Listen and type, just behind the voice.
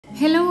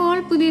Hello all,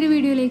 പുതിയൊരു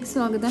വീഡിയോയിലേക്ക്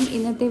സ്വാഗതം.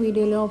 ഇന്നത്തെ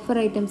വീഡിയോയിൽ ഓഫർ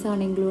ഐറ്റംസ്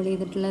ആണ് ഇൻക്ലൂഡ്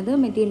ചെയ്തിട്ടുള്ളത്.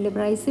 മെറ്റീരിയൽ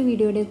പ്രൈസ്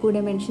വീഡിയോയുടെ കൂടെ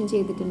മെൻഷൻ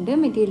ചെയ്തിട്ടുണ്ട്.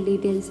 മെറ്റീരിയൽ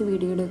ഡീറ്റെയിൽസ്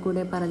വീഡിയോയുടെ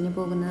കൂടെ പറഞ്ഞു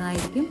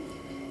പോകുന്നതായിരിക്കും.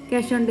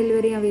 ക്യാഷ് ഓൺ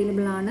ഡെലിവറി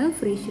അവൈലബിൾ ആണ്,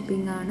 ഫ്രീ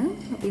ഷിപ്പിംഗ് ആണ്.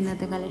 അപ്പോൾ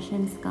ഇന്നത്തെ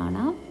കളക്ഷൻസ്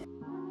കാണാം.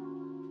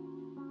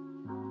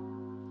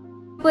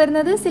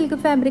 വരുന്നത് സിൽക്ക്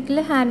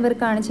ഫാബ്രിക്കിൽ ഹാൻഡ്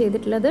വർക്ക് ആണ്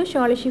ചെയ്തിട്ടുള്ളത്.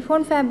 ഷോൾ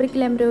ഷിഫോൺ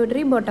ഫാബ്രിക്കിൽ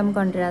embroidery, bottom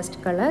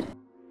contrast colour.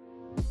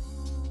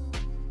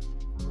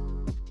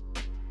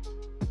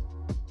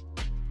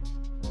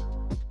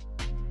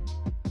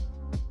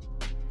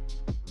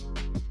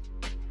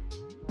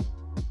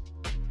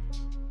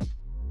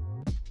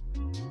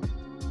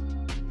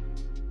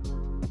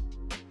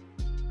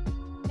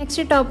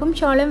 Next ടോപ്പും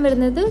ഷോളും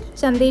വരുന്നത്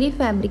ചന്തേരി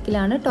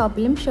ഫാബ്രിക്കിലാണ്.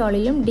 ടോപ്പിലും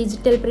ഷോളിലും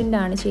ഡിജിറ്റൽ പ്രിൻ്റ്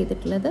ആണ്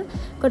ചെയ്തിട്ടുള്ളത്.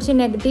 കുറച്ച്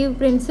നെഗറ്റീവ്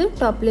പ്രിൻറ്റ്സ്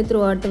ടോപ്പിൽ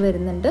ത്രൂ ഔട്ട്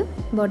വരുന്നുണ്ട്.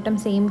 ബോട്ടം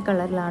സെയിം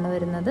കളറിലാണ്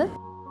വരുന്നത്.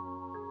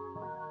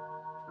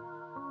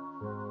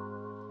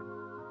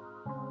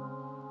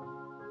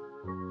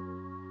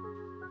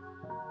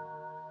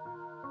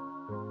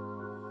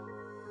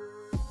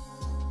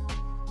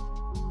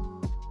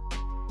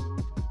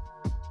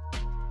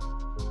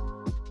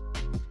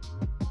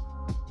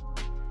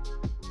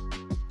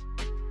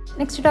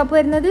 നെക്സ്റ്റ് ടോപ്പ്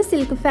വരുന്നത്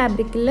സിൽക്ക്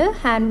ഫാബ്രിക്കിൽ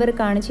ഹാൻഡ്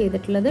വർക്ക് ആണ്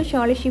ചെയ്തിട്ടുള്ളത്.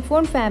 ഷോൾ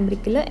ഷിഫോൺ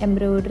ഫാബ്രിക്കിൽ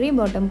embroidery,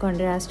 bottom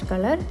contrast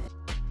colour.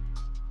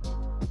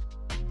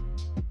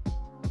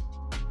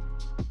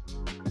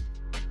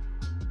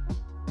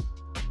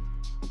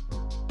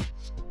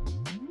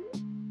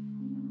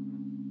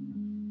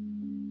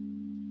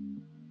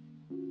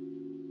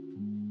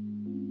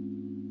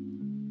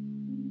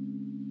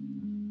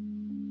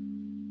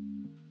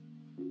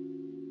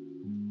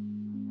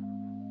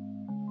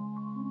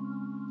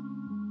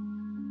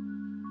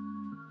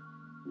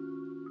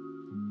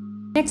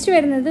 Next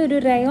വരുന്നത് ഒരു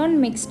റയോൺ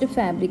മിക്സ്ഡ്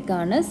ഫാബ്രിക്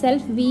ആണ്.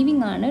 സെൽഫ്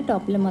വീവിംഗ് ആണ്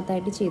ടോപ്പിൽ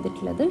മൊത്തമായിട്ട്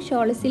ചെയ്തിട്ടുള്ളത്.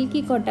 ഷോൾ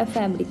സിൽക്കി കോട്ട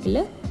ഫാബ്രിക്കിൽ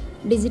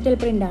ഡിജിറ്റൽ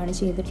പ്രിൻ്റ് ആണ്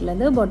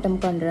ചെയ്തിട്ടുള്ളത്. Bottom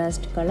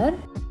contrast colour.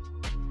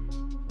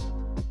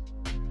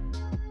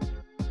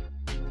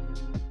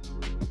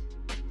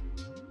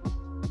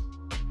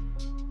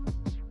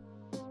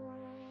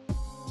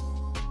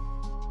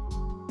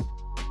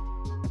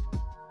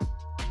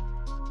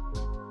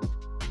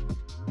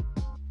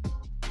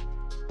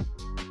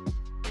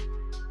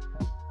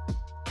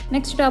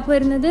 Next top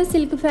വരുന്നത്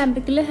സിൽക്ക്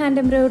ഫാബ്രിക്കിൽ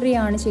ഹാൻഡ് എംബ്രോയിഡറി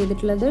ആണ്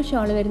ചെയ്തിട്ടുള്ളത്.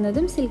 ഷോൾ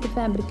വരുന്നതും സിൽക്ക്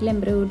ഫാബ്രിക്കിൽ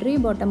embroidery,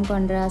 bottom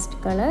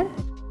contrast colour.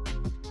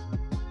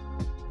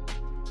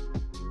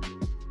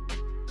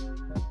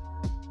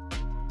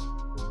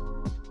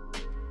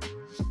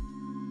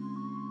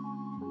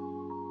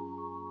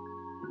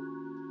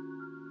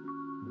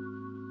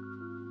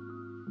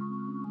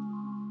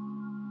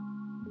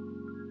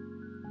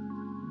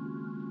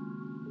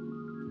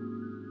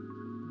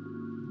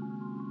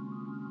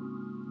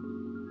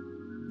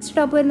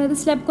 Top വരുന്നത്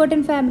സ്ലബ്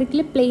കോട്ടൺ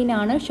ഫാബ്രിക്കിൽ പ്ലെയിൻ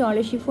ആണ്. ഷോൾ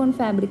ഷിഫോൺ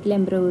ഫാബ്രിക്കിൽ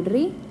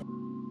എംബ്രോയിഡറി.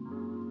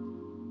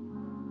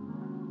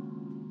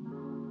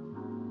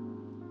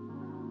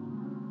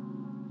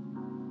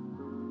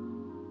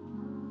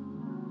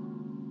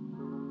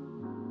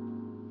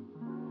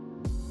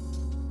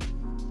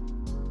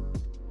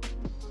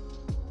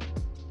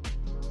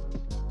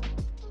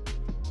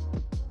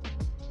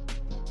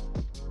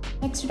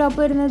 നെക്സ്റ്റ് ടോപ്പ്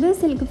വരുന്നത്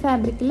സിൽക്ക്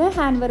ഫാബ്രിക്കിൽ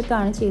ഹാൻഡ് വർക്ക്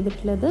ആണ്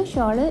ചെയ്തിട്ടുള്ളത്.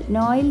 ഷോള്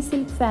നോയിൽ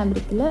സിൽക്ക്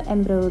ഫാബ്രിക്കിൽ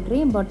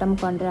embroidery, bottom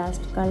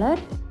contrast colour.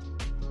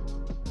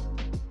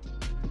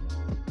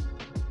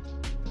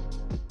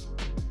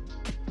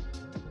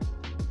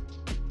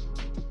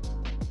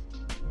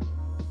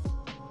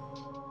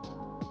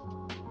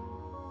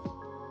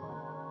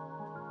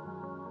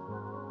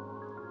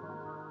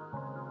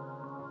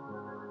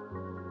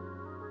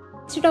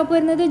 Next top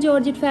വരുന്നത്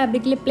ജോർജറ്റ്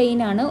ഫാബ്രിക്കിൽ പ്ലെയിൻ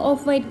ആണ്.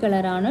 ഓഫ് വൈറ്റ്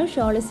കളർ ആണ്.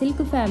 ഷോൾ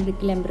സിൽക്ക്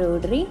ഫാബ്രിക്കിൽ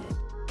എംബ്രോയിഡറി.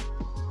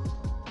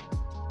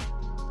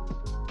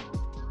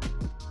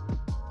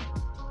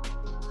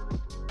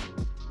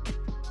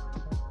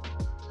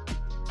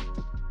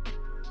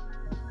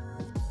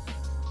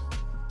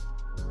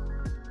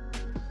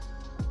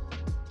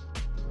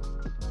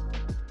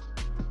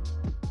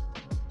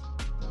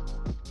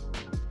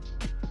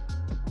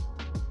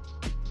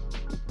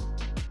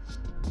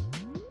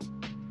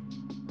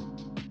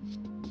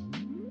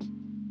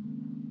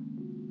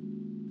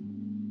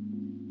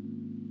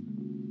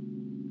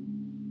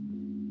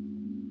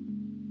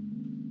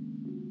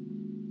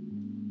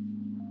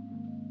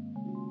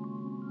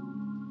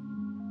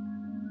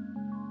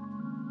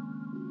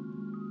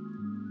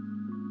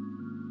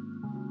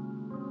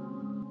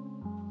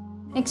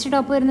 നെക്സ്റ്റ്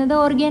ടോപ്പ് വരുന്നത്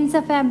ഓർഗാൻസ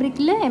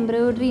ഫാബ്രിക്കിൽ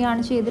എംബ്രോയിഡറി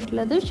ആണ്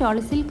ചെയ്തിട്ടുള്ളത്. ഷോൾ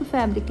സിൽക്ക്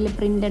ഫാബ്രിക്കിൽ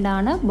പ്രിന്റഡ്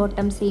ആണ്.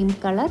 Bottom same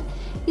colour.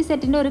 ഈ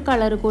സെറ്റിൻ്റെ ഒരു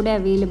കളർ കൂടെ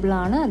അവൈലബിൾ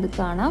ആണ്, അത്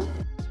കാണാം.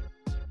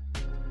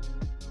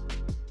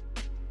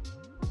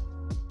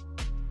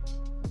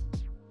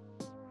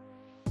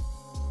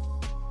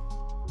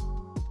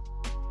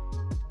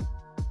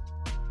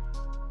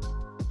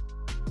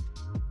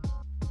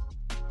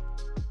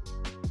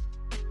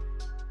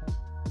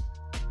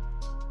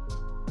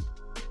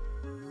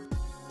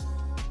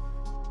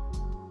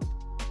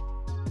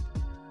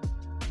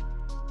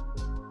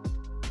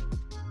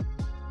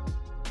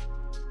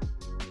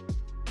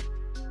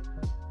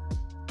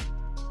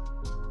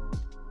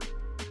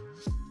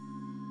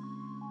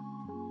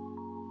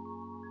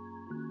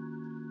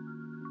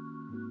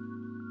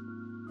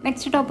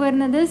 നെക്സ്റ്റ് ടോപ്പ്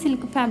വരുന്നത്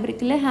സിൽക്ക്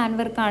ഫാബ്രിക്കിൽ ഹാൻഡ്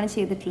വർക്കാണ്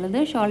ചെയ്തിട്ടുള്ളത്.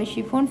 ഷോൾ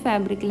ഷിഫോൺ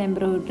ഫാബ്രിക്കിൽ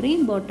embroidery,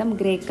 bottom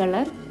grey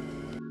colour.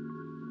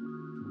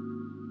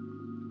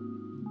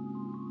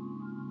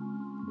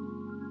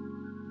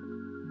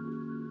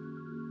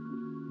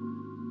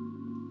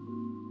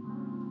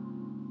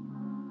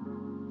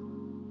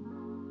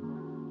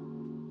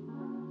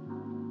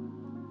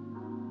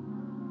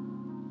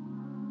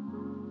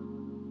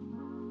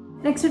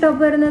 Next top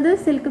വരുന്നത്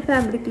സിൽക്ക്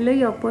ഫാബ്രിക്കിൽ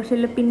യോക്ക്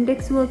പോർഷനിൽ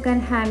പിൻഡെക്സ് വർക്ക്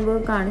ആൻഡ് ഹാൻഡ്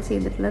വർക്ക് ആണ്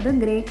ചെയ്തിട്ടുള്ളത്.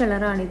 ഗ്രേ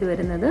കളറാണ് ഇത്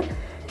വരുന്നത്.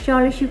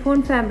 ഷോൾ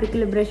ഷിഫോൺ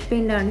ഫാബ്രിക്കിൽ ബ്രഷ്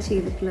പെയിൻ്റ് ആണ്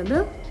ചെയ്തിട്ടുള്ളത്.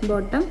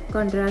 Bottom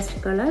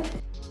contrast colour.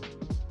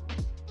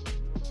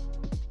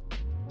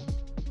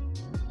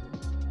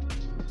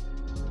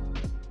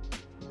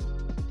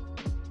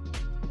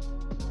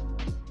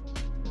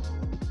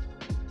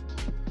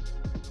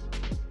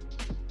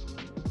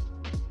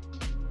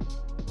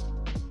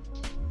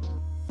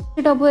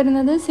 ടോപ്പ്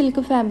വരുന്നത്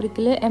സിൽക്ക്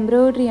ഫാബ്രിക്കിൽ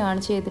എംബ്രോയിഡറി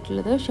ആണ്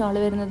ചെയ്തിട്ടുള്ളത്. ഷോൾ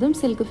വരുന്നതും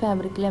സിൽക്ക്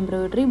ഫാബ്രിക്കിൽ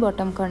embroidery,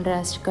 bottom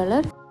contrast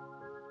colour.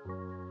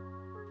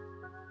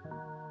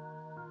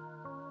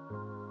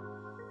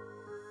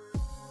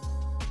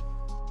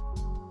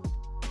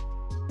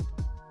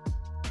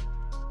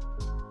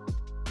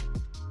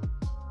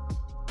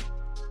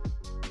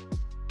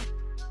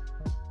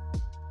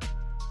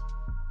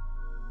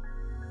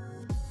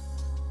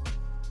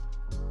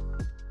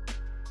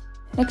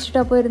 Next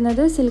top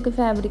വരുന്നത് സിൽക്ക്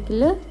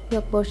ഫാബ്രിക്കിൽ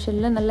യോക്ക്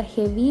പോർഷനിൽ നല്ല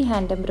ഹെവി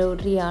ഹാൻഡ്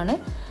എംബ്രോയിഡറി ആണ്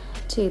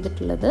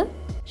ചെയ്തിട്ടുള്ളത്.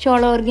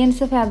 ഷോൾ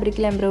ഓർഗൻസ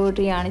ഫാബ്രിക്കിൽ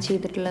എംബ്രോയിഡറി ആണ്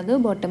ചെയ്തിട്ടുള്ളത്.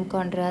 Bottom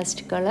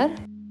contrast colour.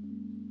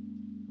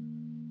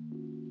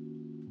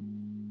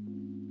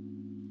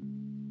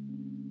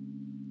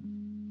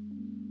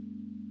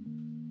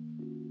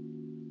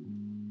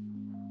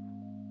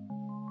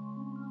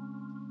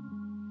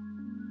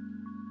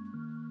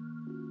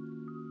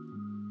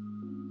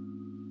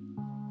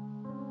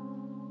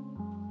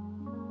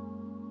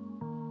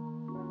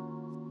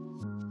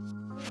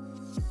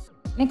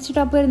 Next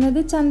top വരുന്നത്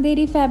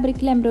ചന്തേരി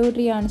ഫാബ്രിക്കിൽ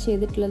എംബ്രോയിഡറി ആണ്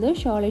ചെയ്തിട്ടുള്ളത്.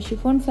 ഷോൾ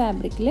ഷിഫോൺ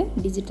ഫാബ്രിക്കിൽ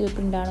ഡിജിറ്റൽ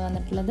പ്രിൻ്റ് ആണ്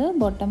വന്നിട്ടുള്ളത്.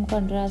 Bottom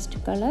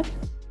contrast colour.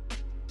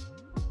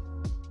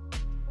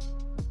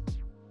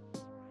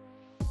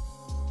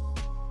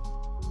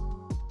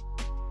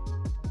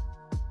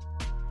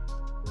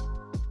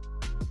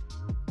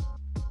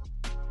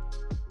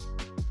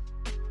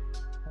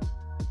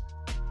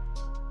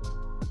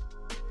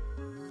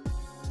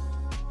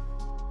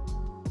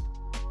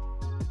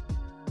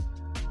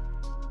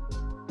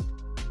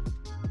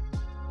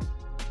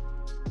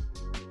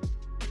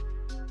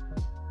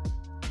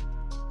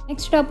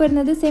 Next top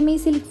വരുന്നത് സെമി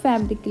സിൽക്ക്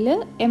ഫാബ്രിക്കിൽ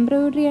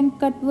എംബ്രോയിഡറി ആൻഡ്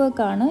കട്ട്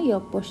വർക്ക് ആണ്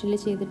യോക്ക് പോർഷനിൽ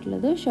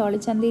ചെയ്തിട്ടുള്ളത്. ഷോൾ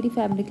ചന്തേരി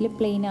ഫാബ്രിക്കിൽ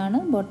പ്ലെയിൻ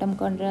ആണ്. Bottom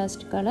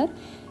contrast colour.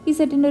 ഈ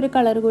സെറ്റിൻ്റെ ഒരു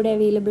കളർ കൂടി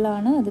അവൈലബിൾ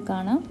ആണ്, അത്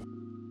കാണാം.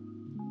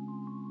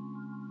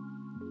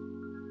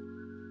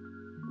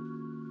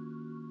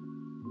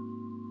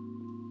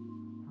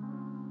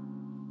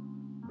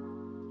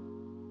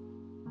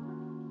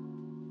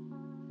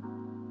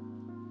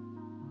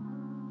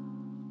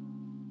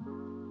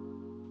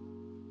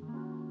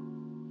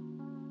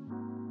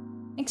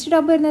 നെക്സ്റ്റ്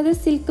ടോപ്പ് വരുന്നത്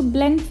സിൽക്ക്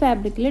ബ്ലെൻഡ്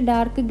ഫാബ്രിക്കിൽ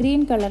ഡാർക്ക്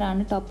ഗ്രീൻ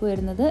കളറാണ് ടോപ്പ്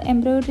വരുന്നത്.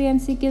 എംബ്രോയിഡറി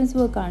ആൻഡ് സീക്വൻസ്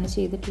വർക്ക് ആണ്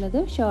ചെയ്തിട്ടുള്ളത്.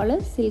 ഷോള്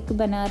സിൽക്ക്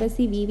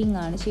ബനാറസി വീവിംഗ്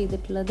ആണ്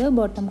ചെയ്തിട്ടുള്ളത്.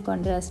 Bottom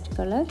contrast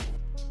colour.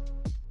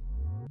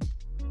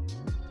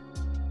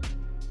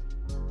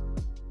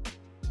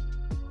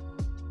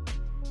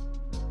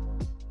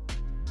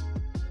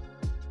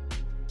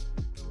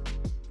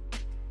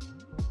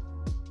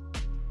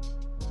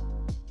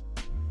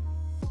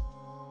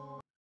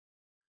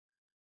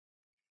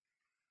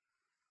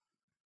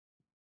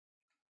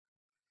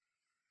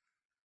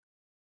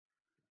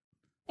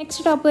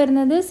 Next top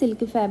വരുന്നത്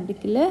സിൽക്ക്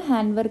ഫാബ്രിക്കിൽ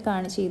ഹാൻഡ് വർക്ക്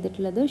ആണ്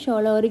ചെയ്തിട്ടുള്ളത്.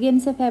 ഷോൾ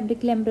ഓർഗൻസ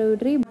ഫാബ്രിക്കിൽ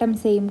embroidery, bottom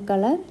same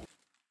colour.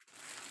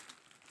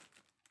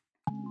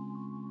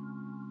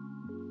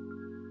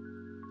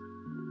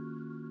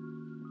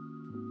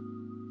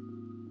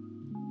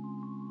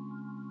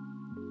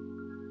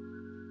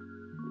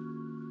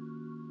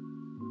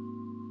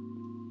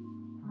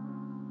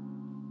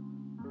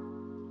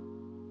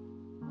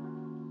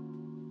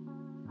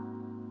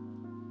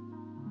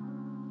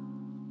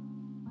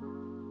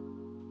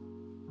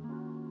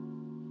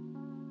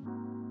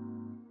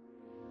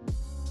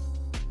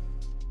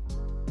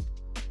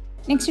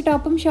 Next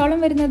ടോപ്പും ഷോളും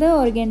വരുന്നത്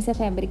ഓർഗൻസ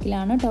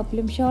ഫാബ്രിക്കിലാണ്.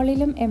 ടോപ്പിലും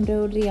ഷോളിലും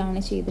എംബ്രോയിഡറി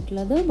ആണ്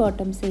ചെയ്തിട്ടുള്ളത്.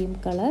 Bottom same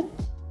colour.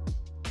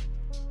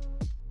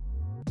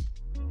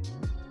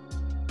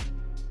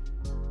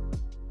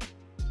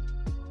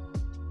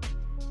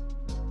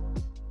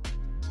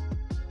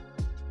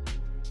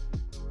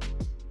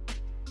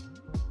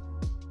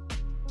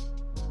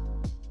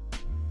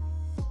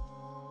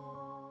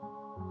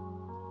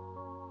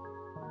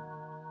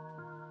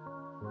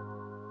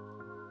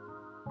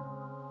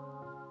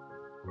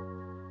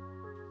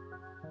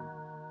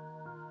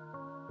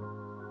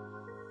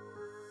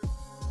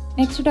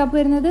 Next top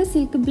വരുന്നത്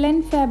സിൽക്ക്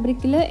ബ്ലെൻഡ്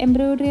ഫാബ്രിക്കിൽ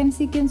എംബ്രോയിഡറി ആൻഡ്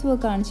സീക്വൻസ്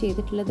വർക്ക് ആണ്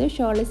ചെയ്തിട്ടുള്ളത്.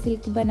 ഷോള്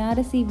സിൽക്ക്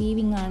ബനാറസി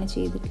വീവിംഗ് ആണ്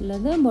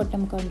ചെയ്തിട്ടുള്ളത്.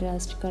 Bottom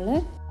contrast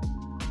colour.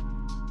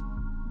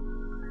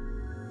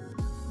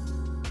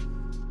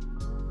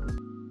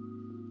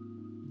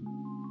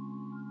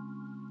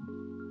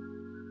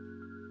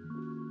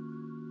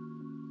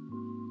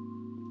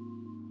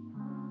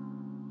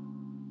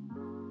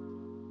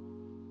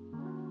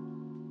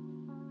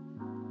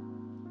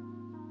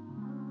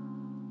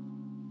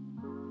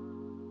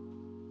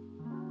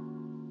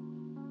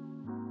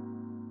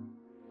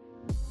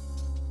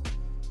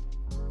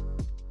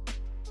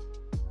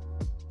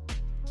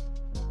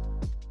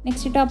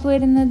 Next top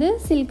വരുന്നത്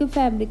സിൽക്ക്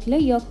ഫാബ്രിക്കിൽ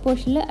യോക്ക്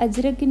പോർഷനിൽ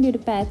അജ്രക്കിൻ്റെ ഒരു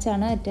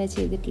പാച്ചാണ് അറ്റാച്ച്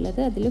ചെയ്തിട്ടുള്ളത്.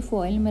 അതിൽ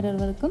ഫോയിൽ മിറർ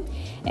വർക്കും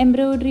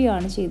എംബ്രോയ്ഡറിയും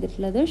ആണ്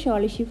ചെയ്തിട്ടുള്ളത്.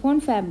 ഷോളി ഷിഫോൺ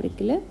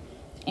ഫാബ്രിക്കിൽ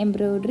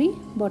embroidery,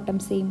 bottom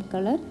same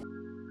colour.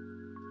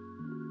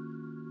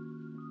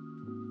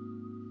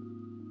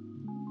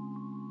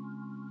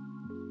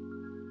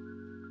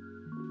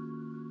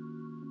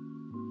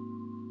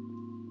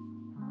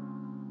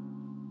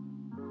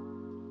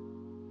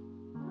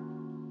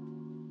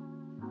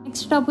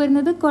 Next top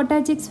വരുന്നത് കോട്ട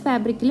ചെക്സ്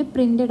ഫാബ്രിക്കിൽ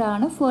പ്രിൻറ്റഡ്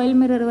ആണ്. ഫോയിൽ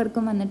മിറർ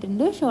വർക്കും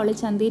വന്നിട്ടുണ്ട്. ഷോള്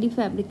ചന്തേരി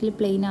ഫാബ്രിക്കിൽ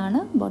പ്ലെയിൻ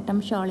ആണ്. Bottom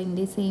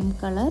ഷോളിൻ്റെ same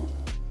colour.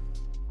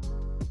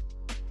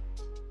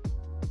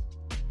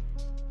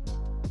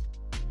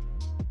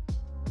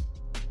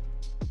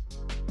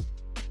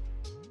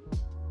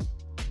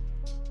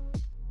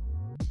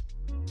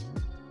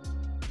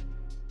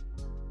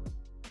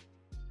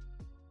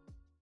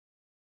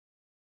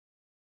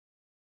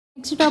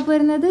 Next top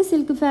വരുന്നത്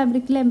സിൽക്ക്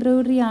ഫാബ്രിക്കിൽ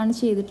എംബ്രോയ്ഡറി ആണ്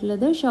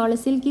ചെയ്തിട്ടുള്ളത്. ഷോള്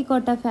സിൽക്കി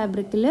കോട്ട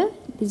ഫാബ്രിക്കിൽ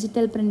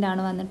ഡിജിറ്റൽ പ്രിൻ്റ്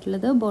ആണ്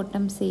വന്നിട്ടുള്ളത്.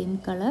 Bottom same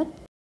colour.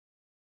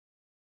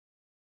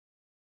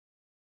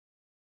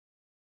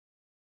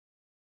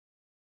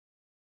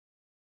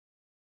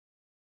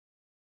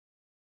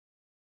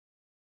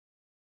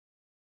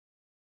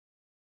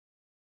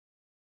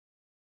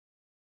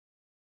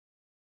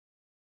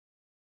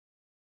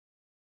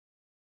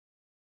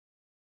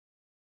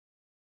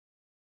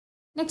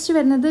 നെക്സ്റ്റ്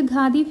വരുന്നത്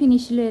ഖാദി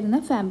ഫിനിഷിൽ വരുന്ന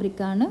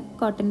ഫാബ്രിക്കാണ്.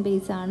 കോട്ടൺ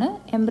ബേസ് ആണ്.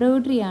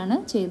 എംബ്രോയ്ഡറി ആണ്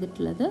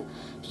ചെയ്തിട്ടുള്ളത്.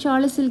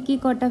 ഷോള് സിൽക്കി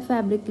കോട്ട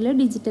ഫാബ്രിക്കിൽ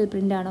ഡിജിറ്റൽ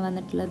പ്രിൻ്റ് ആണ്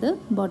വന്നിട്ടുള്ളത്.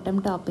 ബോട്ടം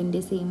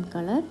ടോപ്പിൻ്റെ സെയിം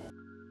കളർ.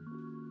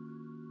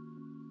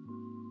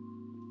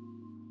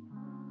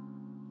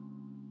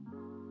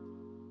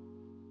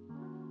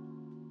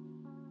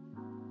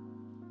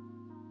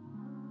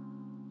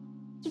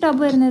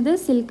 ടോപ്പ് വരുന്നത്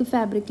സിൽക്ക്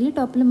ഫാബ്രിക്കിൽ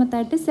ടോപ്പിൽ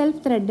മൊത്തമായിട്ട് സെൽഫ്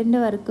ത്രെഡിൻ്റെ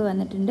വർക്ക്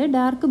വന്നിട്ടുണ്ട്.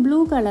 ഡാർക്ക് ബ്ലൂ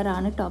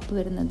കളറാണ് ടോപ്പ്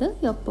വരുന്നത്.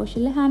 യോക്ക്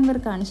പോർഷനിൽ ഹാൻഡ്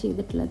വർക്കാണ്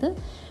ചെയ്തിട്ടുള്ളത്.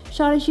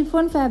 ഷോൾ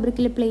ഷിഫോൺ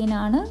ഫാബ്രിക്കിൽ പ്ലെയിൻ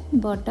ആണ്.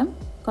 Bottom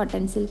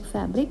cotton silk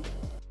fabric.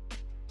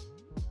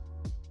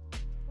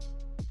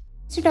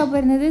 Next top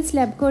വരുന്നത്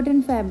slub cotton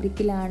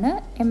ഫാബ്രിക്കിലാണ്.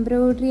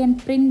 Embroidery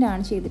and print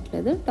ആണ്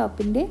ചെയ്തിട്ടുള്ളത്.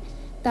 ടോപ്പിൻ്റെ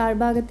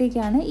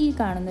താഴ്ഭാഗത്തേക്കാണ് ഈ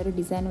കാണുന്നൊരു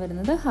ഡിസൈൻ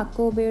വരുന്നത്.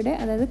 ഹക്കോബയുടെ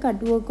അതായത്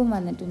കട്ട് വർക്കും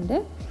വന്നിട്ടുണ്ട്.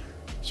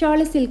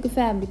 ഷോള് സിൽക്ക്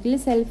ഫാബ്രിക്കിൽ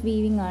സെൽഫ്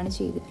വീവിംഗ് ആണ്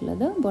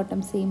ചെയ്തിട്ടുള്ളത്.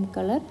 Bottom same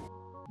colour.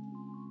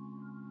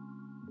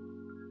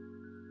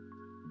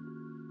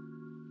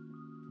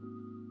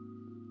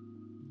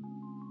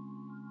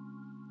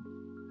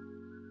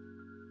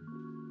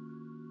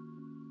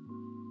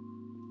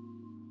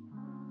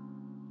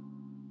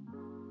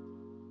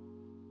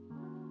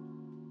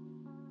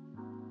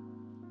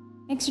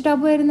 Next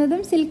top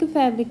വരുന്നതും സിൽക്ക്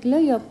ഫാബ്രിക്കിൽ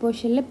യോക്ക്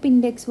പോർഷനിൽ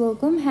പിൻഡെക്സ്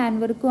വർക്കും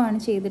ഹാൻഡ് വർക്കും ആണ്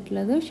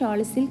ചെയ്തിട്ടുള്ളത്.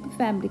 ഷോള് സിൽക്ക്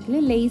ഫാബ്രിക്കിൽ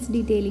ലേസ്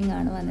ഡീറ്റെയിലിംഗ്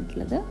ആണ്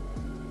വന്നിട്ടുള്ളത്.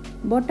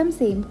 Bottom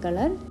same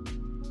colour.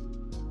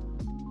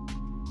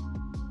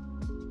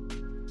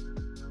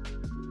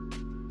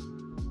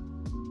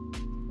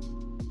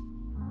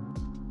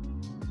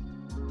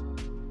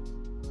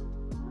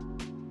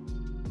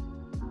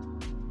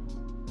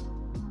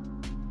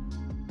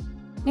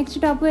 Next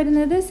top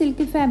വരുന്നത്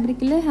സിൽക്ക്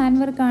ഫാബ്രിക്കിൽ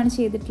ഹാൻഡ് വർക്കാണ്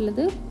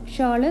ചെയ്തിട്ടുള്ളത്.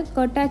 ഷോള്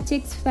കോട്ട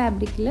ചെക്സ്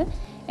ഫാബ്രിക്കിൽ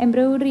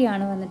എംബ്രോയ്ഡറി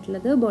ആണ്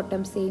വന്നിട്ടുള്ളത്.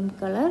 Bottom same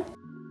colour.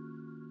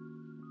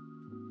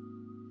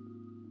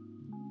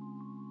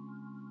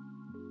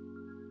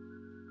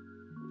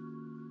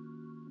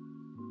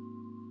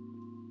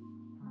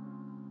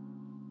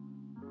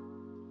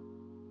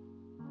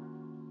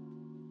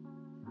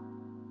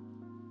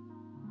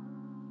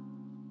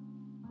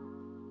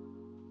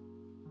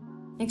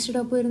 Next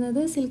top വരുന്നത്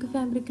സിൽക്ക്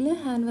ഫാബ്രിക്കിൽ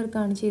ഹാൻഡ്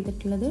വർക്കാണ്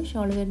ചെയ്തിട്ടുള്ളത്.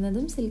 ഷോൾ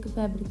വരുന്നതും സിൽക്ക്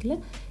ഫാബ്രിക്കിൽ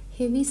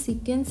ഹെവി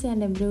സീക്വൻസ്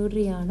ആൻഡ്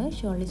എംബ്രോയ്ഡറി ആണ്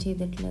ഷോൾ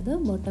ചെയ്തിട്ടുള്ളത്.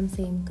 Bottom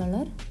same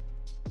colour.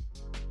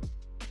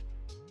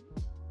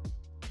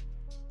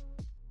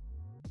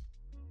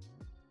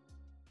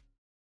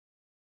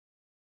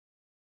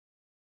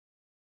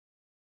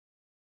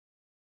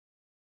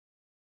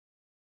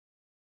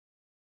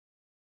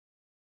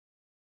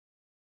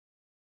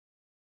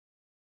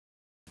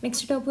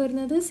 Next top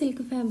വരുന്നത്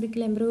സിൽക്ക്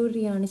ഫാബ്രിക്കിൽ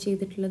എംബ്രോയ്ഡറി ആണ്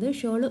ചെയ്തിട്ടുള്ളത്.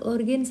 ഷോൾ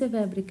ഓർഗൻസ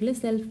ഫാബ്രിക്കിൽ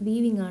സെൽഫ്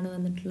വീവിംഗ് ആണ്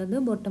വന്നിട്ടുള്ളത്.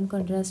 Bottom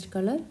contrast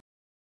colour.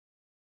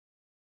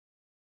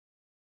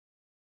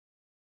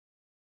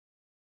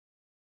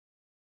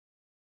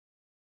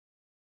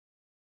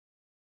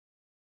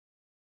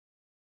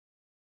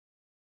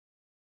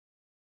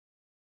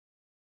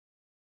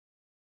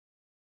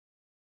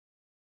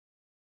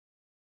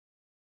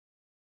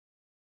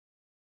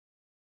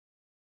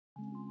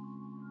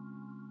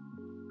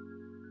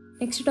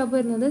 Next top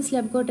വരുന്നത്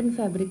സ്ലബ് കോട്ടൺ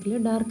ഫാബ്രിക്കിൽ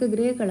ഡാർക്ക്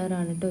ഗ്രേ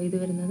കളറാണ് കേട്ടോ ഇത്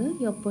വരുന്നത്.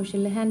 യോക്ക്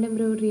പോർഷനിൽ ഹാൻഡ്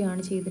എംബ്രോയ്ഡറി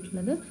ആണ്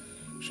ചെയ്തിട്ടുള്ളത്.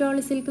 ഷോൾ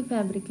സിൽക്ക്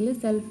ഫാബ്രിക്കിൽ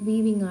സെൽഫ്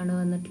വീവിംഗ് ആണ്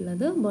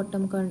വന്നിട്ടുള്ളത്.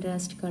 Bottom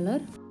contrast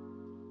colour.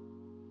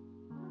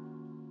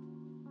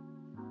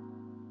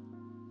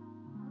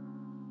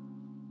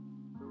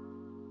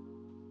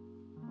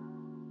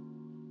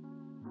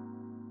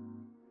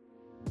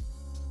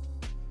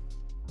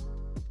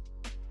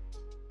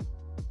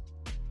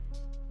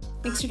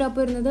 Next top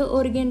വരുന്നത്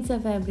ഓർഗൻസ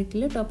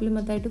ഫാബ്രിക്കിൽ ടോപ്പിൽ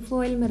മൊത്തമായിട്ട്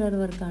ഫോയിൽ മിറർ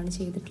വർക്കാണ്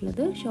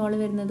ചെയ്തിട്ടുള്ളത്. ഷോൾ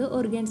വരുന്നത്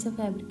ഓർഗൻസ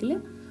ഫാബ്രിക്കിൽ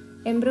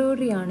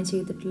എംബ്രോയ്ഡറി ആണ്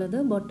ചെയ്തിട്ടുള്ളത്.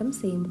 Bottom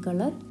same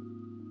colour.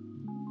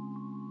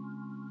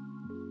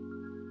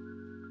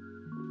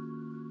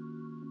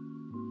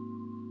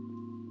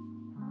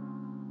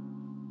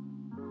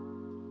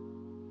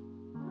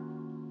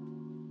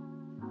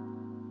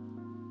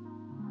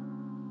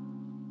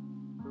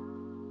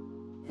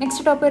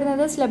 Next top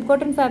വരുന്നത് സ്ലബ്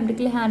കോട്ടൺ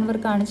ഫാബ്രിക്കിൽ ഹാൻഡ്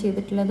വർക്കാണ്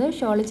ചെയ്തിട്ടുള്ളത്.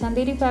 ഷോൾ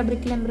ചന്തേരി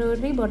ഫാബ്രിക്കിൽ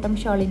embroidery, bottom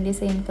ഷോളിൻ്റെ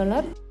same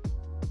colour.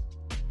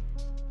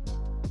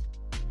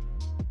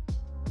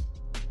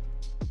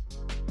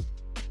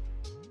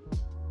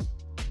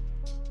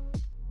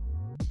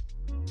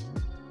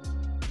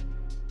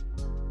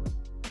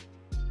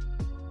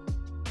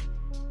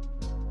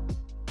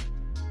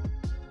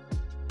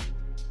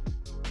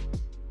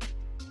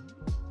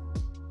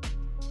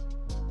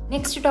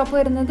 Next top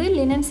വരുന്നത്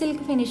ലിനൻ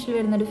സിൽക്ക് ഫിനിഷിൽ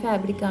വരുന്നൊരു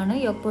ഫാബ്രിക്കാണ്.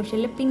 യോക്ക്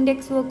പോർഷനിൽ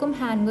പിൻഡെക്സ് വർക്കും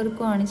ഹാൻഡ്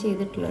വർക്കും ആണ്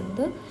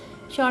ചെയ്തിട്ടുള്ളത്.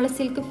 ഷോൾ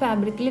സിൽക്ക്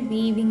ഫാബ്രിക്കിൽ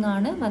വീവിംഗ്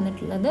ആണ്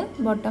വന്നിട്ടുള്ളത്.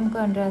 Bottom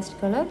contrast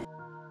colour.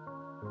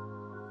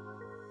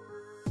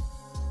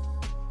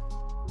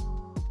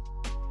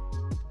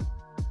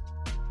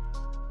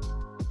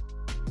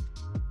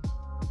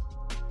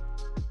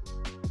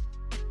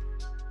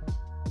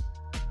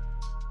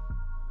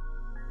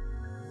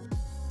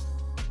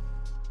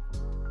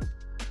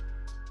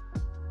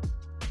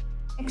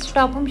 നെക്സ്റ്റ്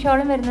ടോപ്പും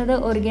ഷോളും വരുന്നത്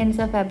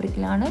ഓർഗാൻസ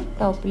ഫാബ്രിക്കിലാണ്.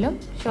 ടോപ്പിലും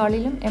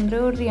ഷോളിലും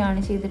എംബ്രോയിഡറി ആണ്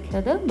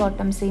ചെയ്തിട്ടുള്ളത്.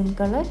 Bottom same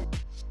colour.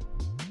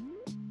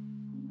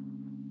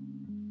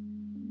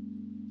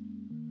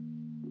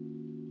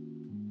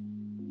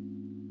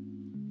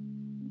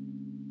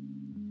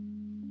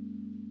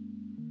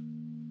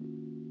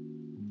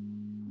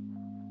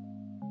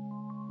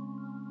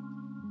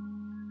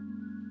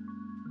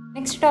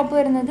 Next top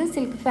വരുന്നത്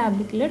സിൽക്ക്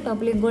ഫാബ്രിക്കിൽ.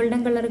 ടോപ്പിൽ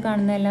ഗോൾഡൻ കളർ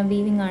കാണുന്നതെല്ലാം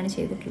വീവിംഗ് ആണ്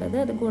ചെയ്തിട്ടുള്ളത്.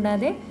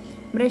 അതുകൂടാതെ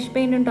ബ്രഷ്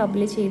പെയിൻറ്റും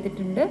ടോപ്പിൽ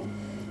ചെയ്തിട്ടുണ്ട്.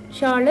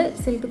 ഷോള്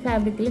സിൽക്ക്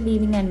ഫാബ്രിക്കിൽ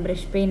വീവിംഗ് ആൻഡ്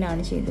ബ്രഷ് പെയിൻ്റ്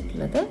ആണ്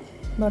ചെയ്തിട്ടുള്ളത്.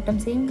 ബോട്ടം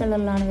സെയിം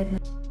കളറിലാണ്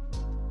വരുന്നത്.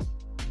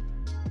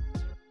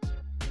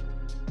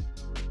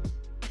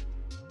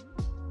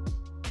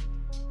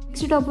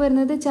 നെക്സ്റ്റ് ടോപ്പ്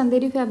വരുന്നത്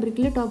ചന്തേരി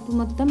ഫാബ്രിക്കിൽ. ടോപ്പ്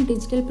മൊത്തം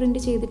ഡിജിറ്റൽ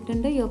പ്രിൻറ്റ്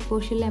ചെയ്തിട്ടുണ്ട്. യോക്ക്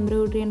പോർഷനിൽ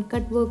എംബ്രോയിഡറി ആൻഡ്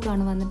കട്ട് വർക്ക്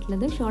ആണ്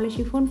വന്നിട്ടുള്ളത്. ഷോള്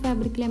ഷിഫോൺ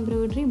ഫാബ്രിക്കിൽ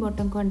embroidery,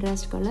 bottom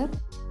contrast colour.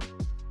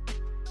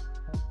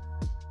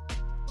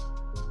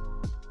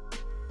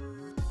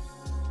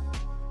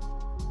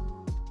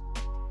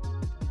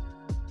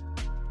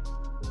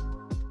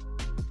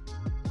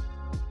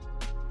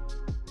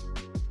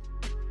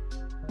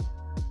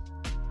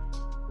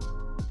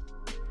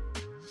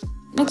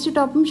 Next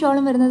ടോപ്പും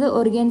ഷോളും വരുന്നത്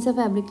ഓർഗാൻസ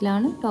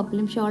ഫാബ്രിക്കിലാണ്.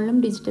 ടോപ്പിലും ഷോളിലും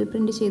ഡിജിറ്റൽ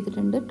പ്രിൻറ്റ്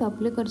ചെയ്തിട്ടുണ്ട്.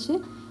 ടോപ്പിൽ കുറച്ച്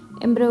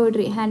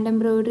embroidery, hand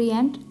embroidery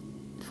and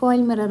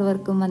foil mirror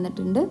വർക്കും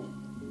വന്നിട്ടുണ്ട്.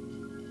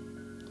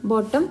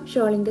 ബോട്ടം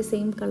ഷോളിൻ്റെ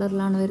സെയിം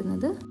കളറിലാണ്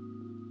വരുന്നത്.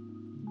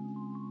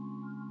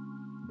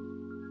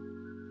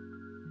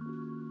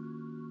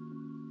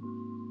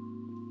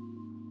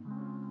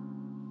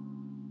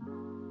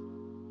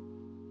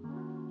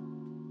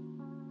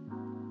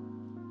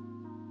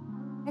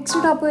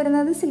 നെക്സ്റ്റ് ടോപ്പ്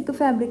വരുന്നത് സിൽക്ക്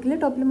ഫാബ്രിക്കിൽ.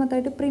 ടോപ്പിൽ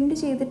മൊത്തമായിട്ട് പ്രിൻറ്റ്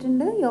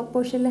ചെയ്തിട്ടുണ്ട്. യോക്ക്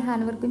പോർഷനിൽ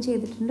ഹാൻഡ് വർക്കും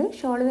ചെയ്തിട്ടുണ്ട്.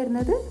 ഷോൾ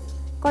വരുന്നത്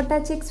കൊട്ട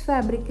ചെക്സ്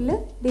ഫാബ്രിക്കിൽ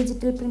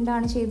ഡിജിറ്റൽ പ്രിൻ്റ്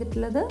ആണ്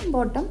ചെയ്തിട്ടുള്ളത്.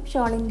 Bottom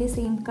ഷോളിൻ്റെ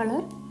same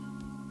colour.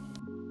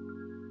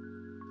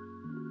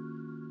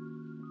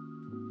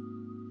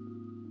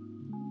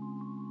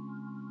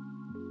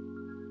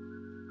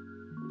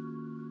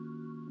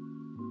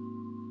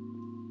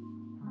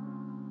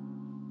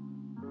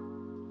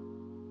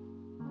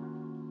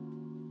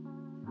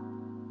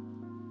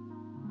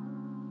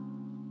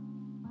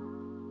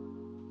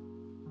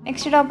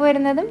 Next top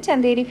വരുന്നതും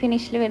ചന്തേരി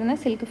ഫിനിഷിൽ വരുന്ന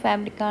സിൽക്ക്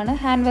ഫാബ്രിക്കാണ്.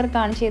 ഹാൻഡ്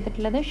വർക്കാണ്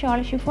ചെയ്തിട്ടുള്ളത്. ഷോൾ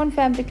ഷിഫോൺ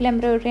ഫാബ്രിക്കിൽ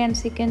embroidery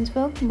and sequence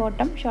work.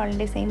 Bottom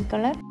ഷോളിൻ്റെ same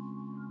colour.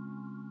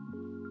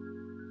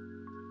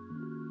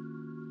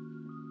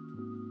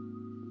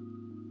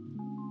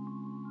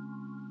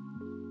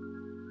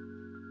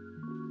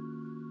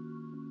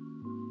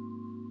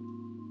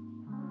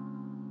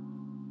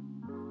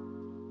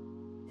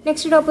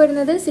 Next top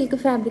വരുന്നത് സിൽക്ക്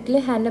ഫാബ്രിക്കിൽ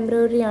ഹാൻഡ്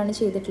എംബ്രോയിഡറി ആണ്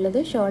ചെയ്തിട്ടുള്ളത്.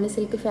 ഷോൾ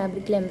സിൽക്ക്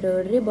ഫാബ്രിക്കിൽ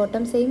എംബ്രോയിഡറി,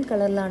 ബോട്ടം സെയിം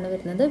കളറിലാണ്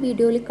വരുന്നത്.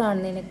 വീഡിയോയിൽ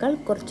കാണുന്നതിനേക്കാൾ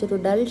കുറച്ചൊരു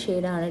ഡൾ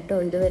ഷെയ്ഡാണ് കേട്ടോ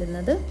ഇത്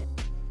വരുന്നത്.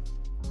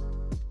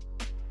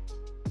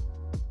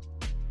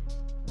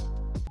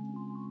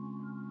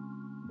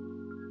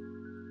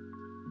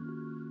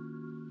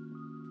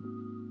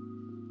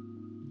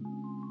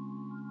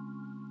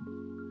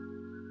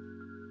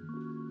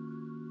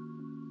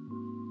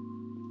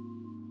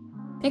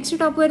 നെക്സ്റ്റ്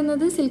ടോപ്പ്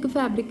വരുന്നത് സിൽക്ക്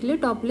ഫാബ്രിക്കിൽ.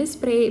 ടോപ്പിൽ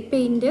spray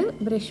paint,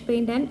 brush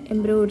paint and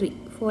embroidery,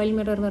 foil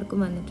mirror വർക്കും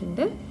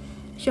വന്നിട്ടുണ്ട്.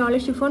 ഷോൾ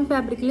ഷിഫോൺ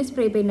ഫാബ്രിക്കിൽ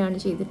സ്പ്രേ പെയിൻ്റ് ആണ്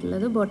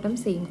ചെയ്തിട്ടുള്ളത്. Bottom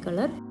same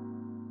colour.